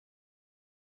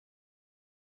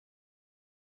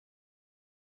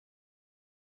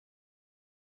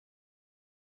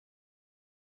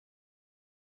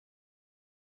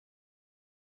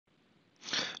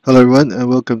Hello everyone and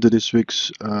welcome to this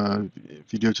week's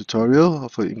video tutorial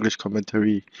for English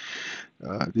commentary.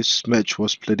 This match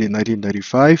was played in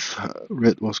 1995.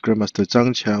 Red was Grandmaster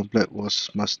Zhang Qiang, black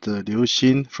was Master Liu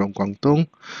Xing from Guangdong.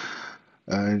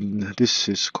 And this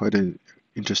is quite an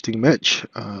interesting match.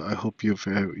 I hope you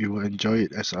will enjoy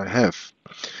it as I have.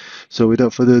 So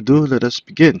without further ado, let us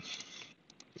begin.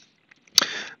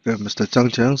 Grandmaster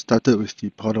Zhang Qiang started with the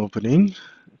pawn opening.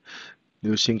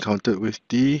 Liu Xing countered with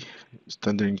the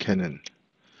thundering cannon.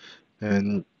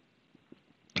 And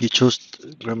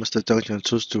Grandmaster Zhang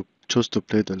Qiang chose to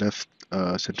play the left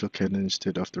central cannon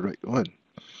instead of the right one.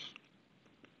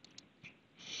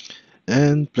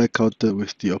 And black countered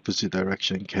with the opposite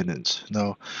direction cannons.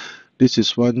 Now, this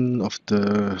is one of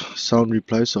the sound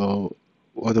replies or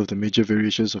one of the major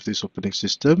variations of this opening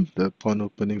system, the pawn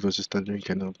opening versus thundering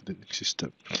cannon opening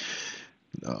system.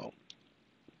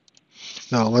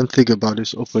 Now, one thing about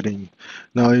this opening.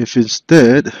 Now, if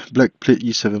instead black played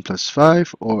e7 plus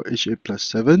 5 or h8 plus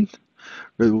 7,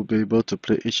 red will be able to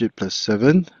play h8 plus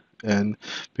 7, and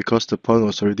because the pawn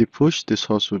was already pushed, this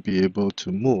horse will be able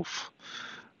to move.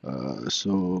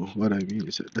 So what I mean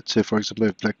is that, let's say for example,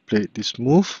 if black played this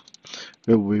move,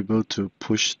 red will be able to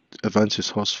advance his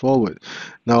horse forward.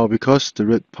 Now, because the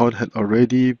red pawn had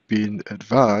already been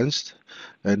advanced,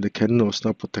 and the cannon was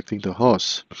now protecting the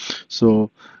horse, so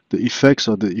the effects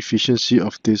or the efficiency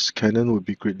of this cannon will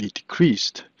be greatly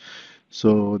decreased.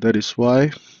 So that is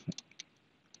why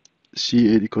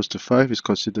c8 equals to 5 is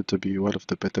considered to be one of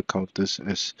the better counters,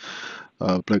 as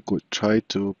black would try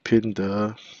to pin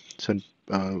the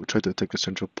try to attack the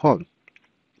central pawn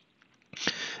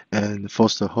and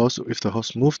force the horse. If the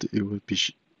horse moved,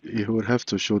 it would have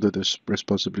to shoulder the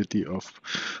responsibility of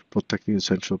protecting the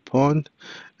central pawn,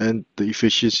 and the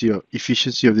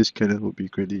efficiency of this cannon would be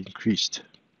greatly increased.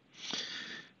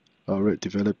 Red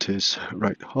developed his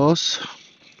right horse,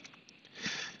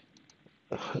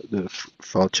 the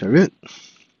foul chariot.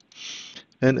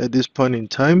 And at this point in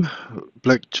time,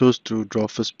 black chose to draw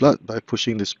first blood by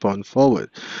pushing this pawn forward.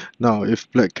 Now, if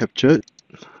black captured,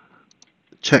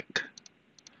 check,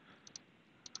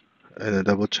 and a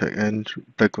double check, and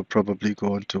black will probably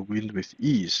go on to win with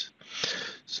ease.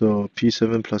 So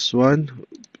p7 plus 1,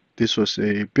 this was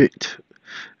a bait,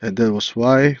 and that was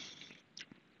why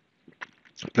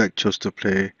black chose to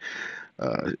play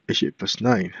h8 plus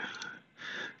 9.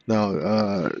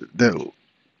 Now,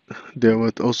 there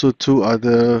were also two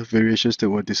other variations that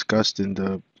were discussed in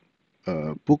the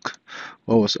book.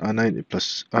 One was r9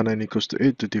 plus r9 equals to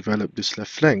 8 to develop this left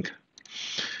flank.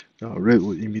 Now red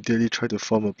would immediately try to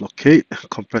form a blockade,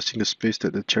 compressing the space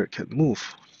that the chariot can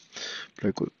move.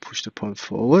 Black would push the pawn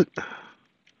forward,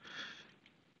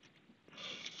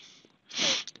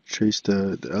 chase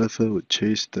the elephant would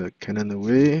chase the cannon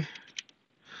away,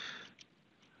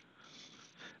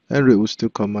 and red would still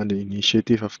command the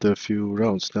initiative after a few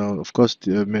rounds. Now, of course,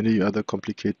 there are many other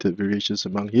complicated variations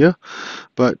among here,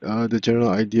 but the general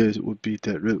idea would be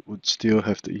that red would still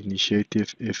have the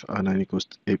initiative if r9 equals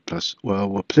to 8 plus 1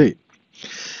 were played.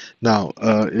 Now,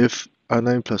 if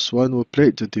r9 plus 1 were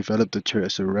played to develop the chariot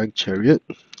as a ranked chariot,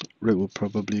 red would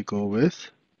probably go with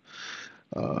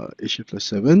h8 plus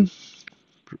 7.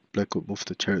 Black would move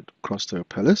the chariot across the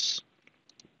palace.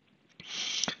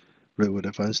 Red would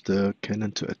advance the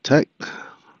cannon to attack,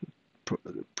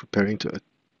 preparing to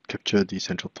capture the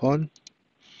central pawn.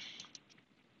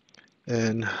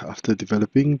 And after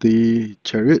developing the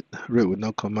chariot, red would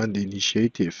now command the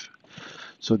initiative.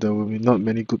 So there will be not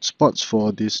many good spots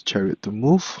for this chariot to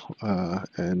move,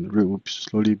 and red will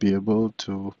slowly be able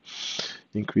to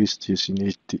increase his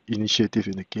initiative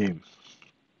in the game.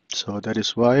 So that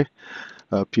is why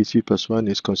p3 plus 1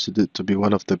 is considered to be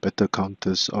one of the better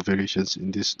counters or variations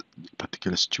in this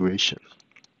particular situation.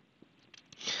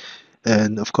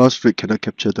 And of course, red cannot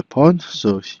capture the pawn,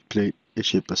 so he played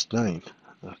h8 plus 9.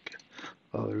 Okay,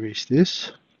 I'll erase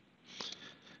this.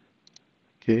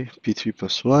 Okay, p3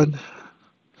 plus 1.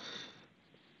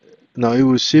 Now it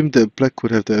would seem that black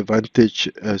would have the advantage,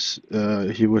 as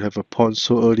he would have a pawn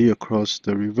so early across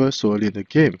the river, so early in the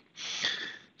game.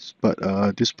 But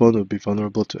this pawn will be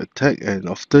vulnerable to attack, and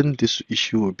often this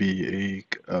issue will be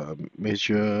a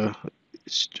major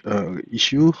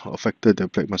issue or factor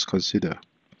that black must consider.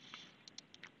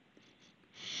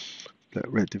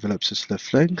 Red develops his left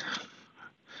flank,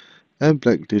 and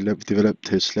black developed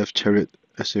his left chariot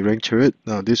as a ranked chariot.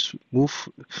 Now this move,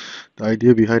 the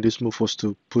idea behind this move was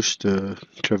to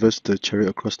traverse the chariot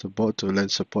across the board to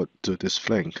lend support to this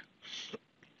flank.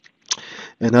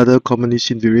 Another commonly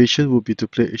seen variation would be to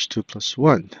play h2 plus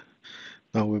 1.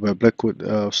 Now, whereby black would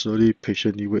slowly,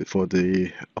 patiently wait for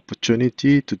the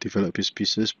opportunity to develop his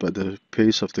pieces, but the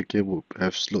pace of the game would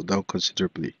have slowed down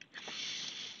considerably.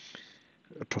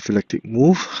 A prophylactic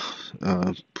move.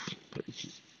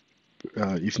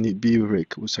 If need be, Red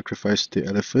would sacrifice the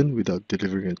elephant without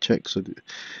delivering a check, so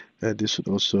this would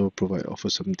also offer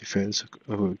some defense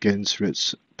against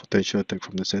Red's potential attack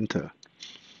from the center.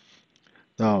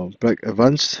 Now, Black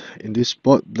advanced. In this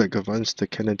spot, Black advanced the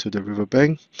cannon to the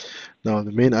riverbank. Now,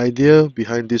 the main idea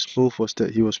behind this move was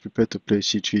that he was prepared to play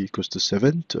c3 equals to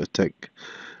 7 to attack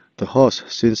the horse,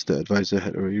 since the advisor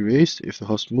had already raised. If the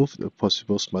horse moved, a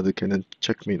possible smother cannon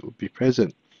checkmate would be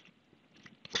present.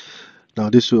 Now,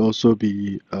 this would also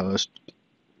be a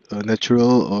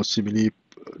natural or similarly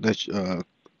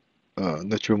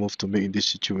natural move to make in this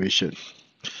situation.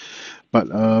 But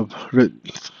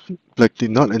Black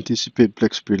did not anticipate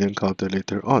Black's brilliant counter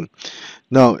later on.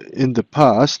 Now, in the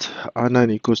past,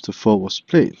 r9 equals to 4 was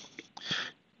played.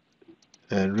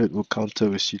 And Red will counter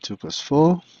with c2 plus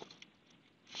 4.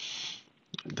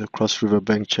 The cross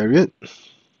riverbank chariot.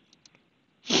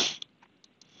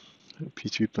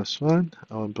 p3 plus 1,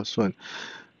 r1 plus 1.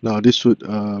 Now, this would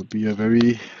be a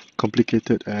very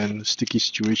complicated and sticky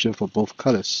situation for both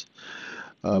colors.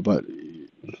 But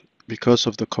because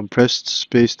of the compressed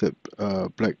space that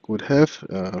Black would have,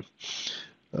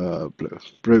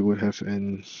 Black would have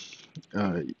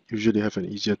usually have an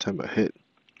easier time ahead.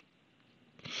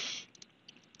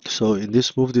 So in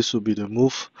this move, this would be the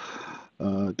move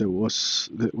that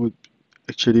would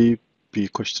actually be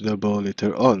questionable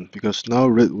later on, because now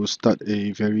Red will start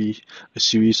a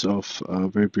series of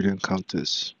very brilliant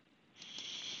counters.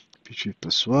 p3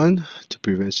 plus 1 to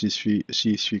prevent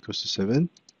c3 equals to 7,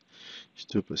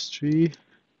 c2 plus 3,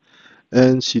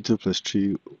 and c2 plus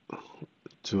 3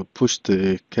 to push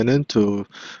the cannon to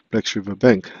Black's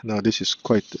riverbank. Now this is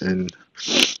quite an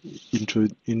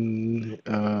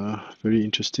very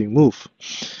interesting move.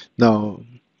 Now,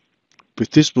 with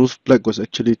this move, Black was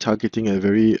actually targeting a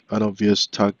very unobvious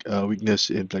weakness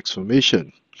in Black's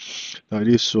formation. Now,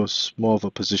 this was more of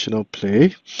a positional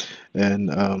play,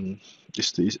 and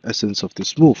it's the essence of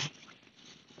this move.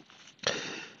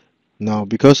 Now,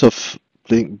 because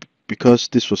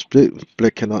this was played,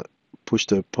 Black cannot push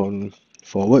the pawn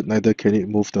forward, neither can it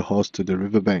move the horse to the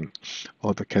riverbank,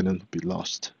 or the cannon will be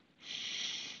lost.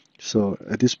 So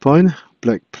at this point,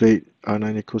 Black played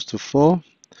r9 equals to 4.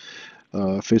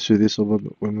 Faced with this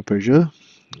overwhelming pressure,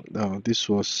 this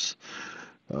was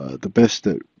the best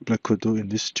that Black could do in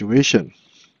this situation.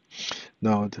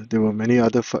 Now, there were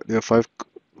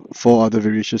four other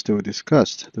variations that were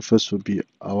discussed. The first would be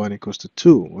r1 equals to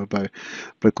 2, whereby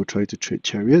Black would try to trade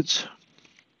chariots,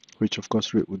 which of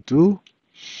course Red would do.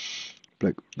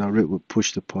 Red would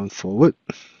push the pawn forward,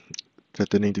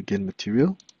 threatening to gain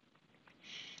material,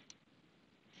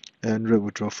 and Red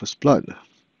would draw first blood.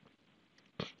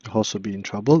 The horse would be in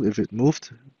trouble. If it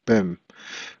moved, bam,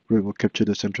 Red will capture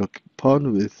the central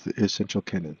pawn with his central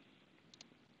cannon.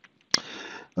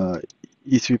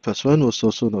 e3 plus 1 was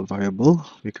also not viable,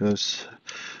 because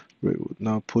Red would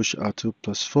now push r2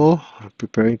 plus 4,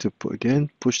 preparing to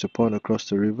push the pawn across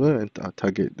the river and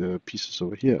target the pieces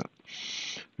over here.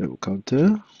 Red will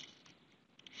counter,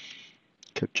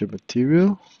 capture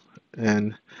material,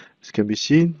 and as can be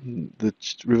seen, the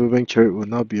riverbank chariot will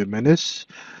now be a menace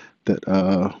that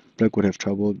Black would have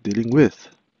trouble dealing with.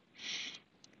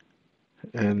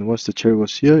 And once the chariot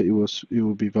was here, it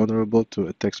will be vulnerable to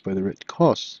attacks by the red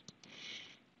horse.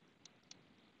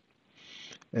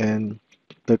 And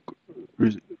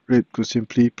Red could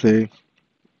simply play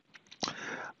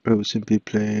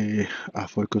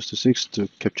r4 equals to 6 to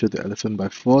capture the elephant by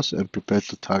force and prepare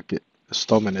to target a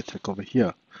storm and attack over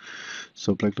here.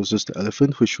 So Black loses the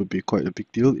elephant, which would be quite a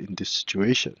big deal in this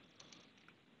situation.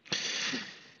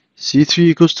 c3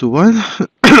 equals to 1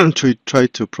 to try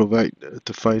to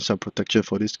find some protection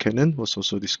for this cannon was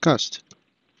also discussed.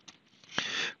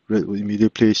 Red will immediately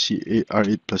play c8,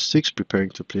 r8 plus 6, preparing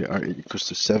to play r8 equals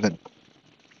to 7.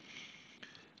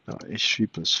 Now h3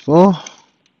 plus 4.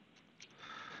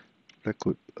 Black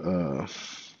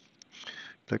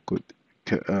would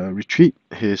retreat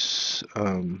his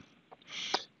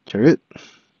chariot.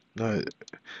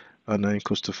 r9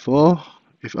 equals to 4.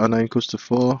 If r9 equals to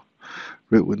 4,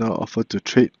 Red would now offer to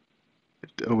trade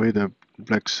away the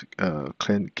Black's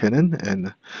cannon,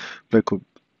 and the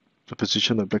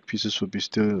position of Black pieces would be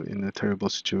still in a terrible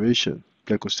situation.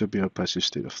 Black would still be in a passive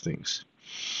state of things.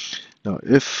 Now,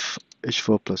 if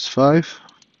h4 plus 5,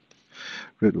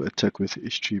 Red will attack with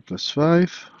h3 plus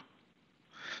 5,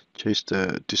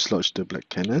 dislodge the Black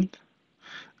cannon,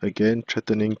 again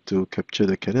threatening to capture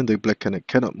the cannon. The Black cannon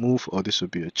cannot move, or this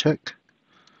would be a check.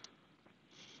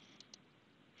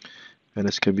 And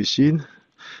as can be seen,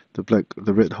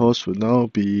 the red horse will now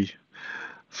be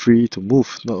free to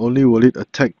move. Not only will it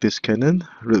attack this cannon,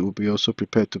 red will be also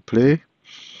prepared to play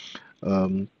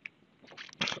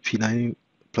p9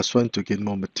 plus 1 to gain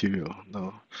more material.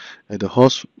 Now, and the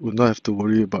horse will not have to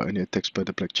worry about any attacks by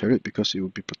the black chariot because it will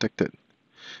be protected.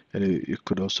 And it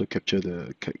could also capture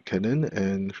the cannon,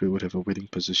 and we would have a winning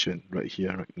position right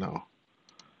here, right now.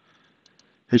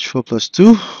 h4 plus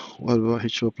 2. What about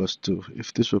h4 plus 2?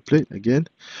 If this were played again,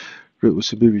 red would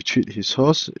simply retreat his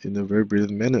horse in a very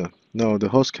brilliant manner. Now the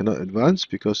horse cannot advance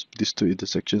because these two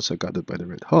intersections are guarded by the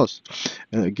red horse.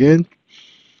 And again,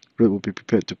 red will be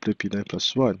prepared to play p9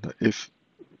 plus 1. If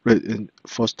red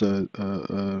forced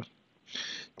a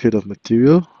trade of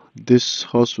material, this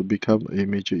horse will become a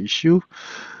major issue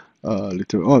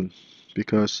later on,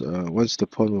 because once the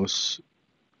pawn was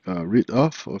rid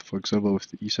off, or for example with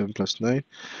the e7 plus 9,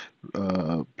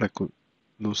 black would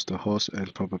lose the horse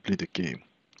and probably the game.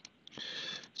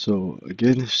 So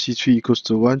again, c3 equals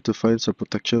to 1 to find some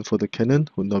protection for the cannon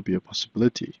would not be a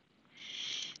possibility.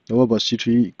 Now what about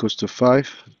c3 equals to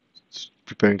 5,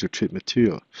 preparing to trade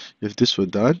material? If this were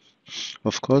done,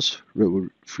 of course, red would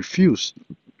refuse.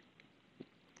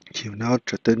 He will now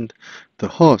threaten the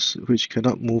horse, which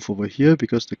cannot move over here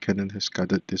because the cannon has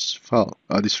guarded this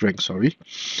rank, sorry.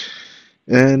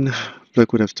 And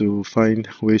black would have to find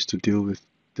ways to deal with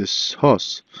this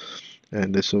horse.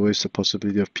 And there's always a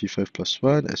possibility of p5 plus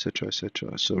 1, etc,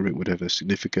 etc. So red would have a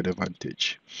significant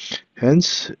advantage.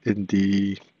 Hence, in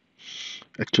the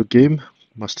actual game,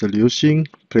 Master Liu Xing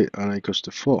played r9 equals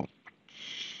to 4.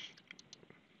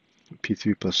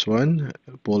 p3 plus 1,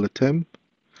 ball attempt.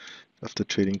 After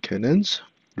trading cannons,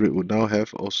 red would now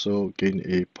have also gained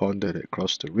a pawn that had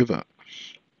crossed the river.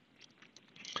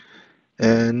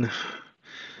 And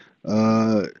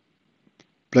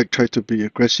black tried to be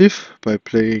aggressive by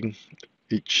playing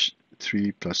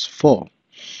h3 plus 4.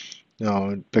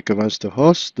 Now black advanced the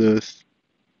horse. The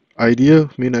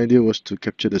main idea was to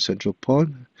capture the central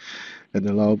pawn and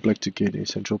allow black to gain a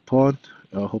central pawn,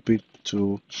 hoping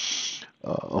to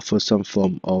offer some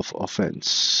form of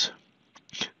offense.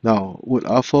 Now, would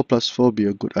r4 plus 4 be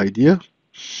a good idea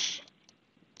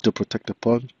to protect the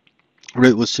pawn?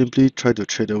 Red would simply try to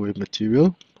trade away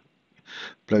material.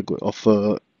 Black would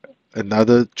offer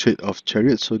another trade of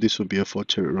chariots, so this would be a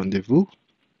 4-chariot rendezvous.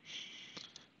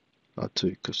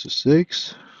 r2 equals to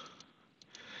 6.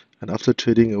 And after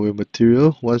trading away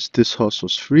material, once this horse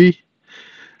was free,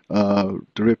 the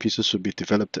red pieces would be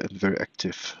developed and very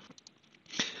active.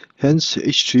 Hence,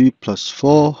 h3 plus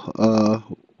 4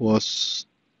 was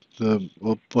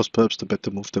perhaps the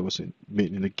better move that was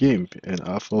made in the game, and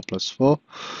r4 plus 4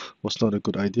 was not a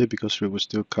good idea because red would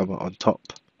still come out on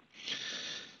top.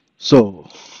 So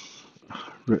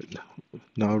red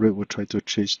would try to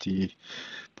chase the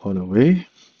pawn away.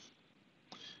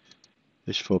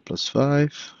 h4 plus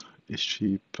 5,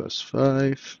 h3 plus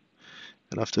 5,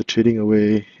 and after trading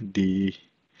away,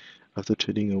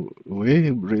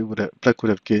 black would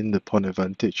have gained the pawn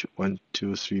advantage, 1,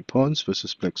 2, 3 pawns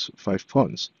versus black's 5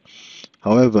 pawns.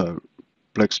 However,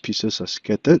 black's pieces are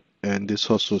scattered, and this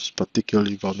horse was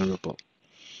particularly vulnerable.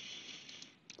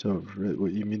 So red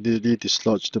would immediately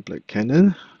dislodge the black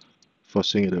cannon,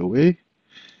 forcing it away.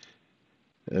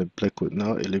 And black would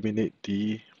now eliminate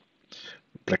the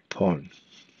black pawn.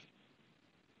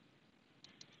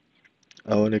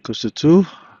 r1 equals to 2.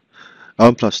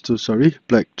 r1 plus 2, sorry.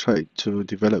 Black tried to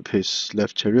develop his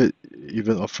left chariot,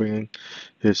 even offering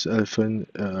his elephant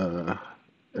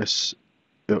as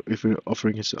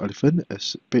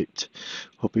bait,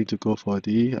 hoping to go for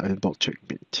the iron ball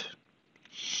checkmate.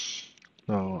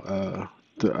 Now,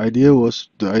 the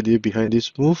idea behind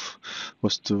this move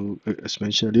was to, as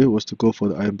mentioned earlier, was to go for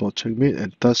the iron ball checkmate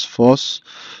and thus force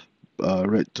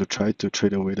red to try to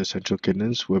trade away the central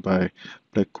cannons, whereby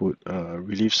black would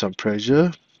relieve some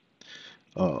pressure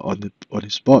on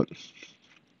his board.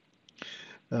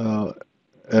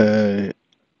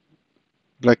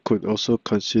 Black could also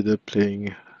consider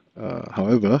playing,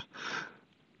 however,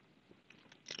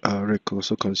 red could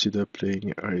also consider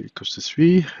playing r equals to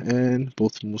 3, and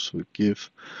both moves would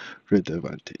give red the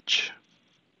advantage.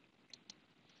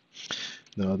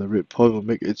 Now the red pawn will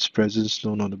make its presence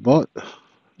known on the board,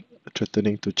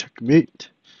 threatening to checkmate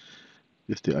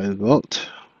with the iron vault.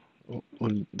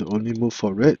 The only move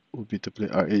for red would be to play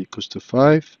r8 equals to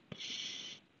 5.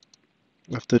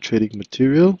 After trading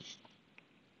material,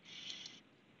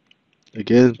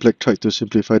 again black tried to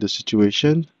simplify the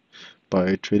situation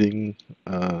by trading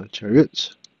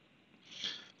chariots.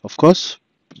 Of course,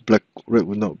 red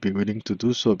would not be willing to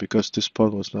do so because this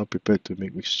pawn was now prepared to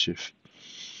make mischief.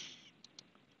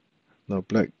 Now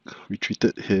black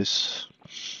retreated his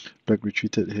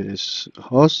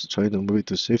horse, trying to move it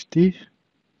to safety,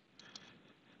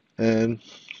 and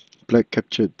black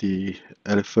captured the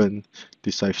elephant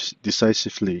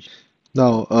decisively.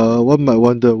 Now, one might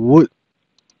wonder, would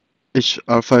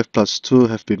hr5 plus 2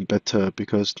 have been better,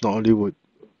 because not only would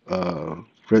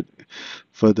red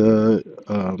further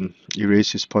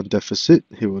erase his pawn deficit,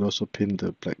 he would also pin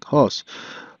the black horse.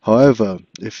 However,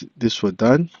 if this were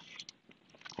done,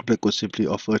 black would simply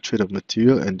offer a trade of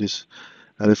material and this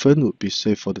elephant would be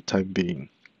safe for the time being.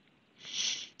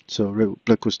 So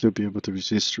black would still be able to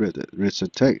resist red's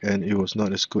attack, and it was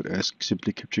not as good as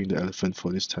simply capturing the elephant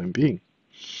for this time being.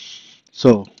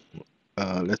 So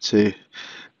let's say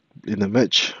in a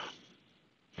match,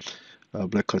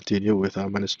 black continue with r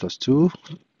minus plus 2,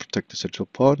 protect the central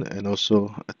pawn, and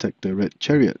also attack the red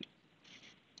chariot.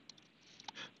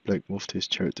 Black moved his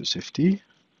chariot to safety,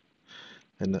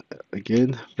 and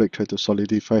again black tried to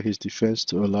solidify his defense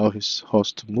to allow his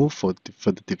horse to move for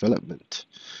further development.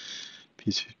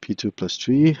 P2 plus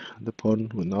 3, the pawn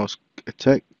will now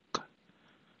attack.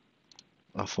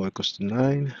 R4 equals to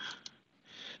 9,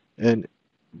 and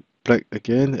black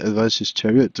again advances his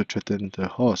chariot to threaten the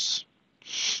horse.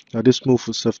 Now this move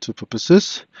will serve two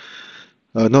purposes.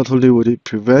 Not only would it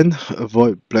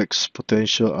avoid black's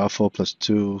potential R4 plus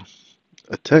 2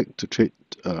 attack to trade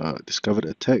discovered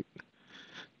attack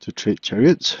to trade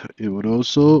chariots, it would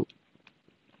also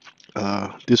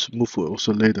this move will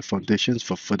also lay the foundations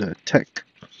for further attack.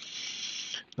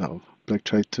 Now black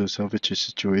tried to salvage his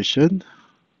situation.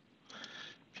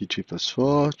 P3 plus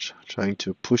 4, trying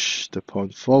to push the pawn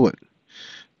forward.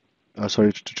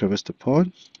 To traverse the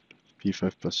pawn.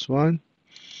 P5 plus 1.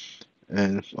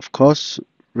 And of course,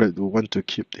 red will want to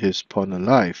keep his pawn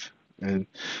alive. And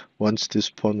once this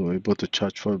pawn were able to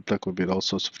charge forward, black will be in all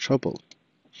sorts of trouble.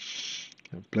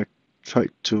 And black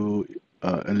tried to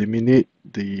eliminate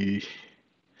the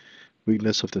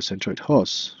weakness of the centroid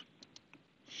horse.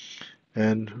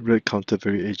 And red countered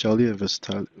very agilely and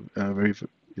versatile,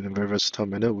 in a very versatile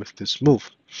manner with this move.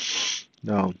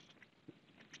 Now,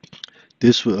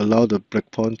 this will allow the red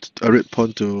pawn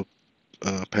to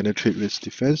penetrate red's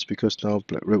defense, because now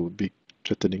red would be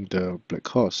threatening the black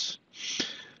horse.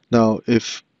 Now,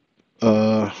 if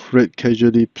red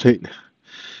casually played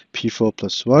p4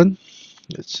 plus 1,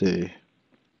 let's say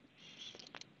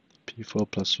p4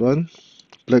 plus 1,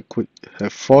 black would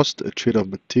have forced a trade of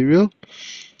material,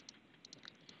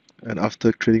 and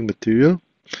after trading material,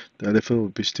 the elephant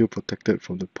would be still protected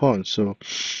from the pawn. So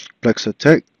red's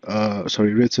attack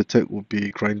would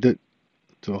be grinded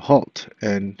to a halt,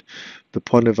 and the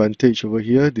pawn advantage over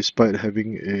here, despite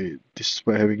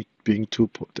being two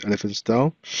elephants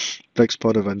down, black's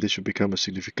pawn advantage will become a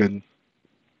significant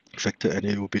factor, and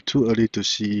it will be too early to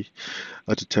see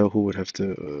to tell who would have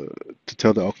to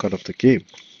tell the outcome of the game.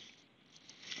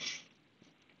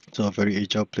 So a very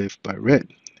agile play by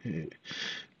red,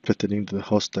 threatening the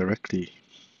horse directly.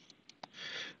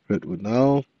 Red would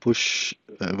now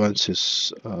advance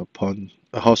his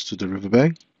horse to the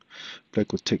riverbank.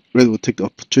 Red will take the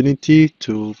opportunity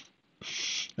to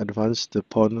advance the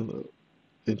pawn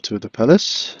into the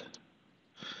palace.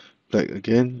 Black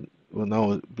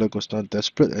was now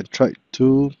desperate and tried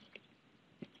to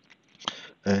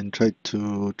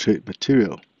trade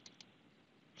material.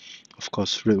 Of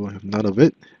course, red will have none of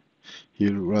it. He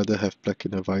would rather have black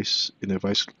in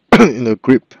a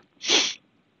grip.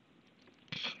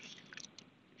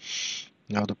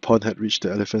 Now the pawn had reached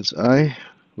the elephant's eye,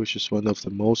 which is one of the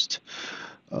most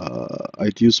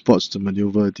ideal spots to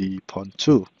maneuver the pawn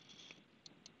to.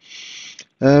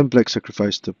 And black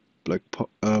sacrificed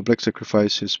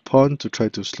his pawn to try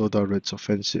to slow down red's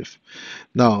offensive.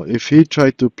 Now, if he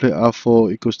tried to play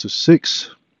r4 equals to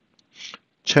 6,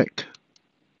 check.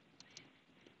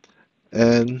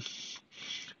 And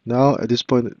now at this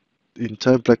point in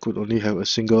time, black would only have a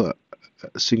single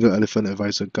elephant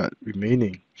advisor guard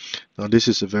remaining. Now this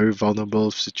is a very vulnerable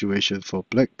situation for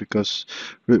black, because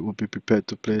red would be prepared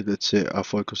to play, let's say,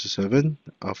 r4 equals to 7,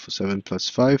 r7 plus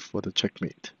 5 for the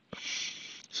checkmate.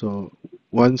 So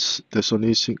once there's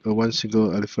only one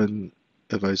single elephant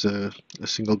advisor, a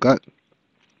single guard,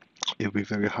 it will be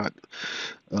very hard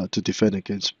to defend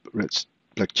against red's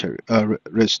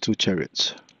two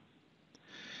chariots.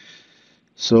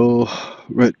 So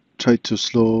red tried to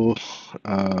slow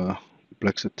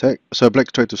black's attack. So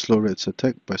black tried to slow red's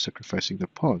attack by sacrificing the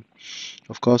pawn.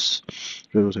 Of course,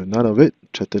 red was none of it,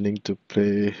 threatening to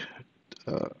play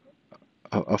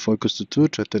r4 equals to 2,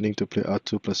 threatening to play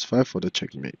r2 plus 5 for the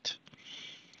checkmate,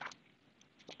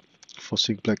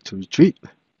 forcing black to retreat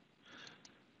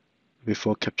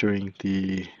before capturing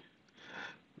the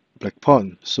black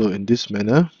pawn. So in this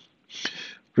manner,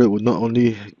 red would not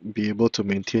only be able to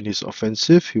maintain his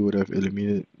offensive, he would have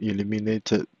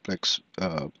eliminated black's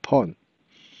pawn.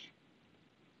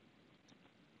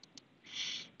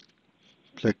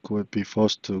 Black would be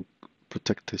forced to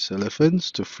protect his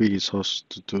elephants to free his horse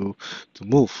to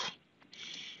move.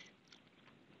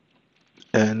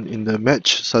 And in the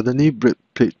match, suddenly Red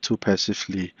played too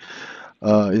passively.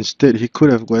 Instead, he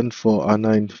could have went for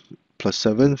r9 plus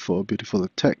 7 for a beautiful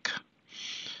attack.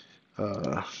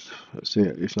 Let's say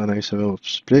if r9 7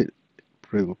 was played,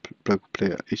 Red would play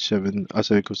h7,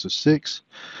 r7 equals to 6,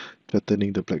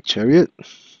 threatening the black chariot.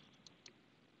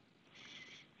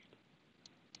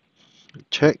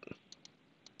 Check.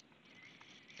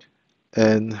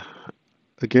 And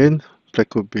again,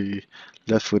 black would be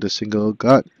left with a single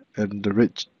guard, and the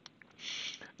red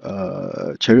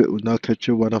chariot would now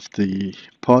capture one of the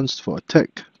pawns for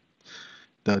attack.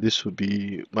 Now this would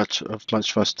be much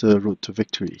faster road to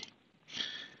victory.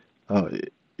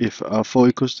 If r4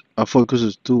 equals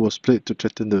to 2 was played to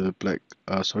threaten the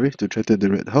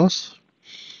red house,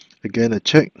 again a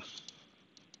check,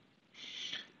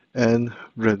 and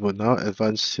red will now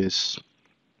advance his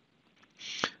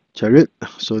chariot.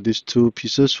 So these two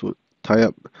pieces would tie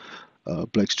up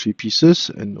black's 3 pieces,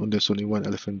 and there's only one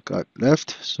elephant guard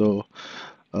left. So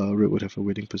red would have a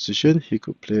winning position. He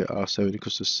could play r7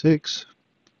 equals to 6,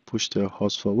 push the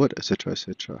horse forward, etc.,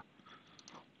 etc.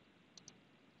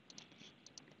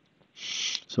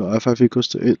 So r5 equals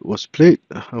to 8 was played,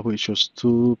 which was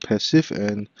too passive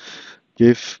and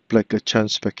gave black a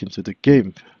chance back into the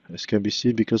game. As can be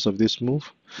seen, because of this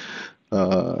move,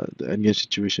 the endgame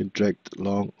situation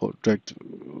dragged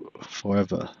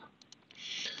forever.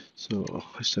 So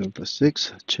 7 plus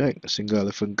 6, check, a single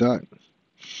elephant guard.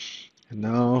 And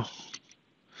now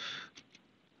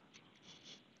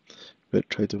red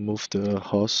try to move the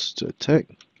horse to attack.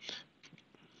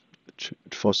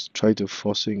 Try to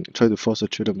force a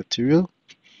trade of material.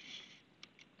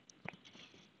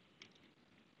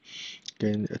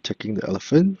 Again, attacking the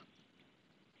elephant.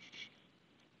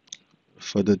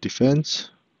 Further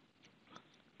defense.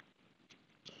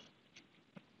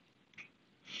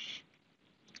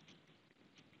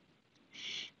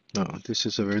 Now, this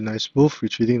is a very nice move,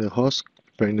 retreating the horse,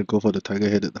 preparing to go for the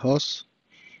tiger-headed horse.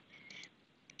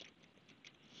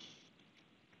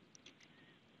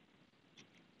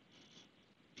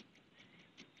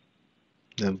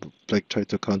 Then black tried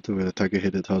to counter with a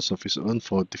tiger-headed horse of his own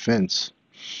for defense.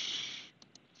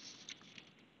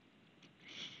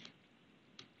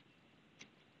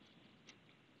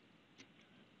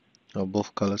 Now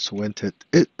both colors went at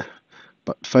it,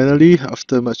 but finally,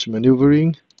 after much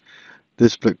maneuvering,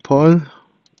 this black pawn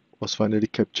was finally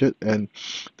captured, and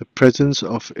the presence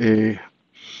of a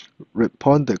red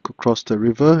pawn that could cross the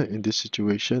river in this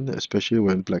situation, especially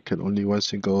when black had only one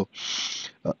single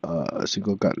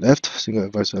guard left, single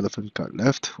advanced elephant guard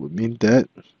left, would mean that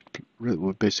red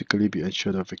would basically be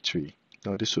ensured of victory.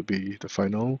 Now this would be the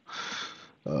final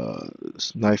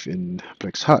knife in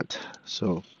black's heart.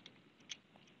 So,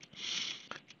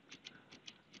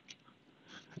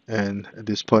 and at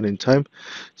this point in time,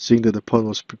 seeing that the pawn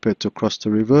was prepared to cross the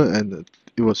river and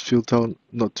it was futile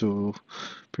not to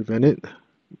prevent it,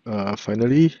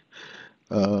 finally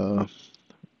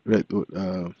red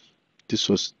would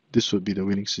this would be the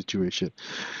winning situation.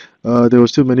 There were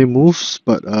still many moves,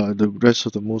 but the rest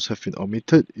of the moves have been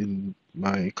omitted in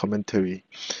my commentary,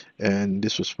 and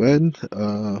this was when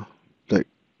black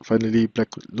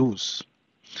would lose.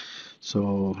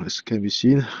 So as can be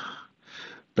seen,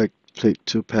 black played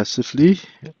too passively.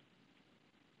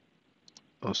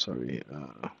 Oh, sorry.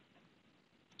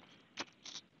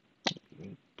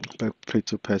 Black played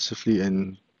too passively,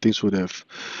 and things would have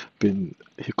been.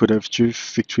 He could have achieved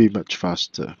victory much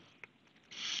faster.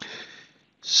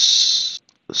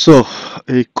 So,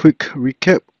 a quick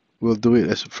recap. We'll do it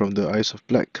as from the eyes of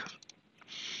black.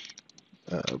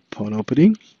 Pawn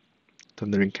opening,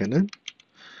 thundering cannon,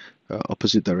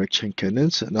 opposite direction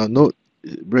cannons. Now note,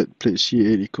 red played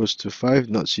c8 equals to 5,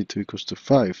 not c2 equals to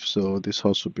 5, so this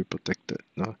horse will be protected.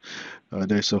 Now,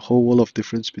 there's a whole world of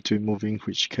difference between moving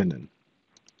which cannon.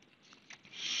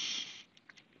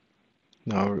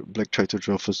 Now, black tried to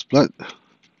draw first blood,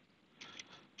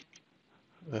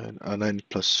 and r9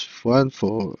 plus 1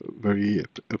 for very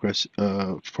aggressive,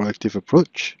 proactive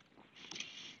approach.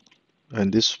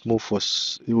 And this move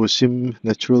it would seem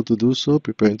natural to do so,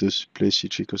 preparing to play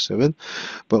c3 equals 7.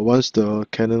 But once the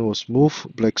cannon was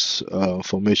moved, black's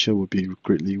formation would be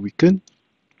greatly weakened,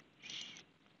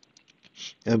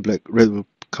 and red will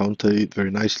counter it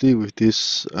very nicely with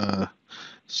this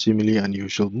seemingly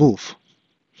unusual move.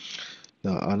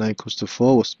 Now r9 equals to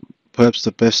 4 was perhaps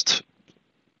the best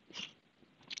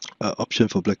option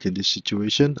for black in this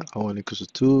situation. R1 equals to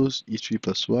 2, E3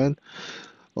 plus 1,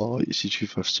 or C3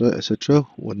 plus 1, etc.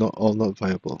 were all not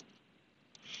viable.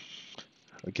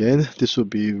 Again, this would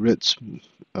be red's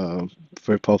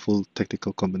very powerful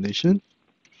tactical combination.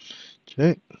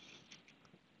 Check.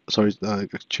 Sorry,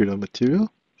 trade on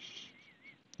material.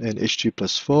 And H3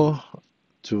 plus 4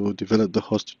 to develop the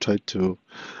horse to try to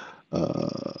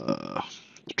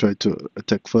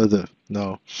attack further.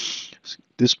 Now,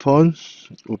 this pawn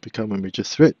will become a major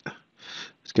threat.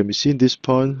 As can be seen, this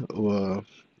pawn,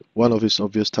 one of its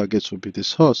obvious targets would be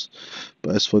this horse.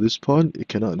 But as for this pawn, it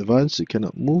cannot advance, it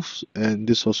cannot move, and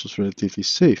this horse was relatively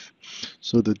safe.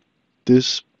 So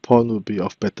this pawn will be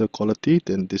of better quality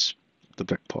than the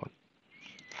black pawn.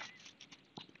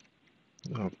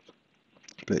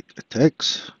 Black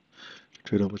attacks,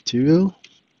 trade on material,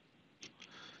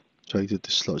 trying to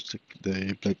dislodge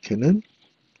the black cannon,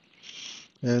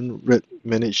 and red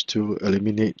managed to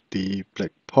eliminate the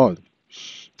black pawn.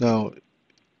 Now,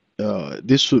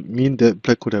 this would mean that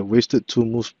black would have wasted 2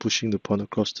 moves pushing the pawn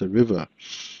across the river,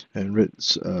 and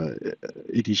red's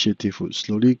initiative would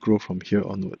slowly grow from here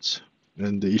onwards.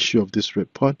 And the issue of this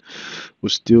red pawn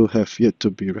would still have yet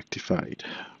to be rectified.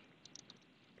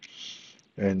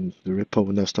 And the red pawn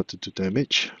will now start to do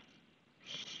damage.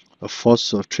 A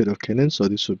force of trade of cannon, so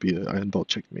this would be an iron ball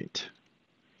checkmate.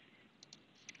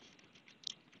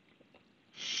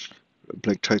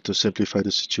 Black tried to simplify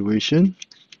the situation,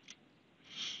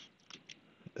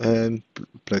 and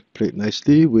black played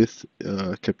nicely with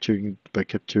capturing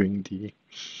the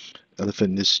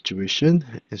elephant in this situation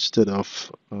instead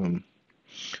of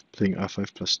playing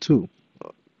r5 plus 2,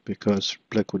 because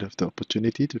black would have the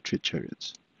opportunity to trade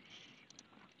chariots.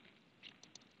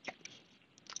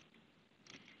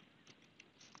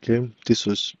 Okay, this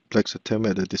was black's attempt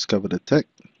at a discovered attack.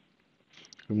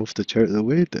 Remove the chariot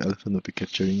away, the elephant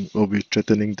will be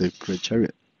threatening the red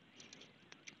chariot.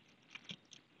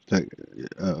 Black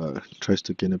tries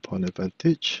to gain a pawn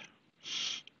advantage.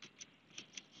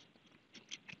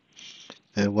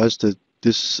 And once the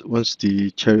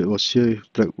chariot was here,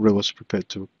 red was prepared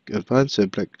to advance, and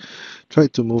black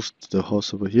tried to move the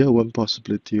horse over here. One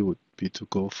possibility would be to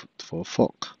go for a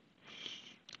fork.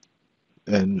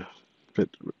 And red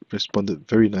responded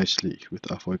very nicely with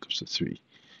r4 equals to 3.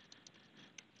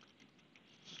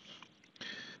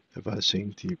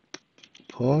 Advancing the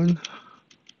pawn,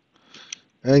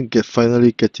 and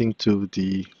finally getting to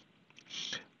the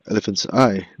elephant's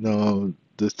eye. Now,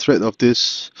 the threat of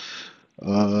this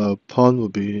pawn will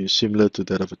be similar to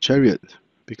that of a chariot,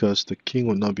 because the king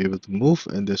will not be able to move,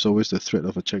 and there's always the threat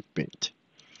of a checkmate.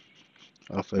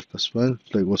 r5 plus 1,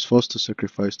 black was forced to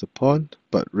sacrifice the pawn,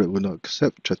 but red would not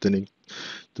accept, threatening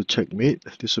the checkmate.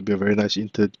 This would be a very nice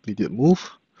intermediate move,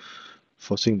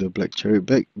 forcing the black chariot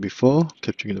back before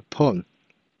capturing the pawn.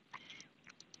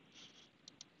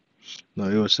 Now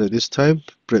it was at this time,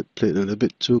 red played a little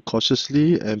bit too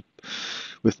cautiously, and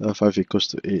with r5 equals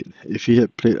to 8. If he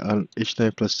had played on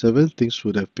h9 plus 7, things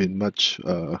would have been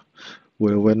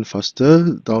would have went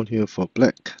faster down here for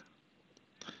black.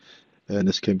 And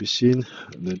as can be seen,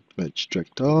 the match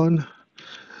dragged on,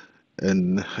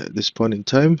 and at this point in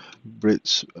time,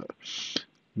 red's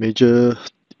major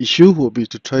issue will be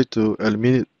to try to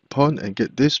eliminate pawn and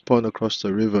get this pawn across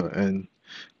the river, and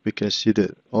we can see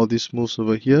that all these moves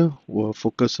over here will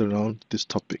focus around this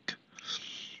topic.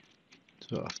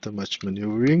 So after much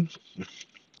maneuvering,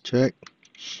 check,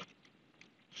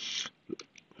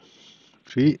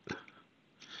 retreat,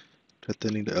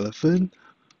 threatening the elephant,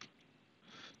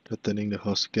 threatening the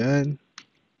horse again,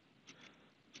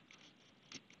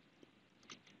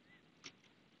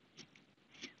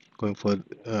 going for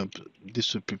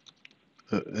this would be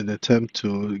an attempt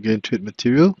to gain trade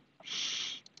material.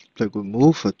 Black will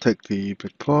move, attack the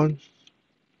black pawn,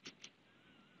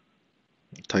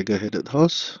 tiger-headed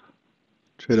horse,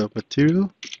 trade of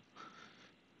material.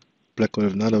 Black will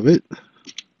have none of it.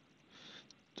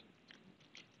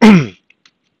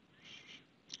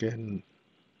 Again,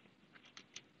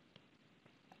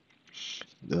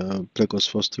 the black was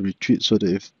forced to retreat, so that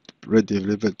if red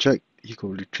delivered check, he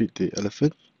could retreat the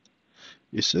elephant.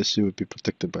 It's as he would be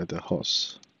protected by the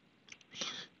horse.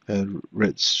 And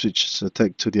red switches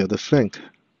attack to the other flank,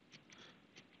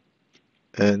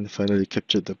 and finally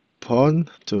captured the pawn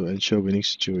to ensure winning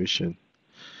situation.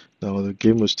 Now the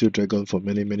game will still drag on for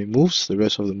many moves. The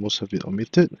rest of the moves have been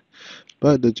omitted,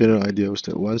 but the general idea was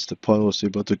that once the pawn was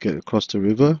able to get across the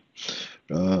river,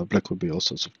 black would be all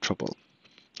sorts of trouble.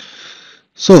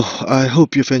 So I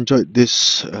hope you've enjoyed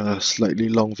this slightly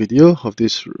long video of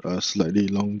this slightly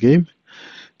long game.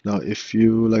 Now, if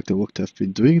you like the work that I've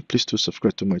been doing, please do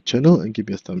subscribe to my channel and give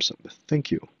me a thumbs up.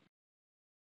 Thank you.